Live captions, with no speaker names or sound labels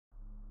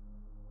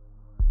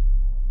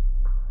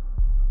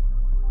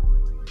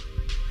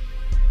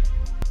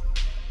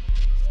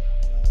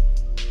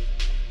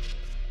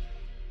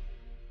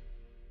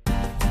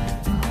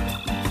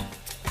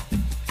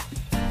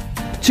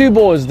With two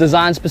boards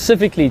designed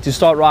specifically to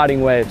start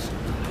riding waves.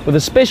 With a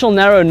special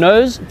narrow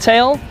nose,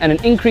 tail and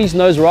an increased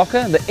nose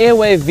rocker, the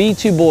AirWave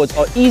V2 boards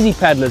are easy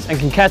paddlers and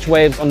can catch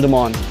waves on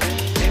demand.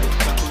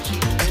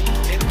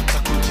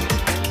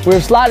 We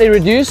have slightly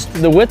reduced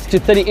the width to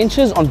 30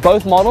 inches on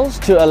both models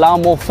to allow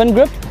more fin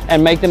grip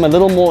and make them a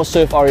little more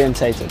surf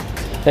orientated.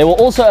 They will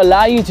also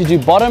allow you to do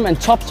bottom and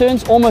top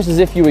turns almost as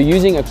if you were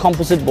using a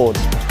composite board.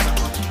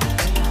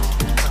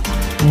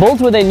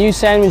 Built with a new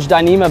sandwich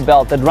Dyneema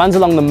belt that runs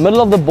along the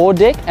middle of the board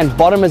deck and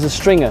bottom as a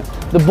stringer,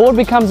 the board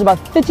becomes about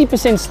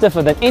 30%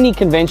 stiffer than any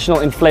conventional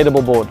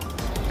inflatable board.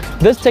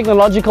 This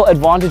technological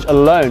advantage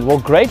alone will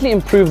greatly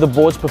improve the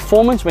board's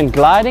performance when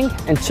gliding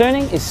and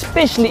turning,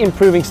 especially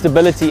improving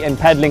stability and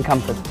paddling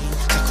comfort.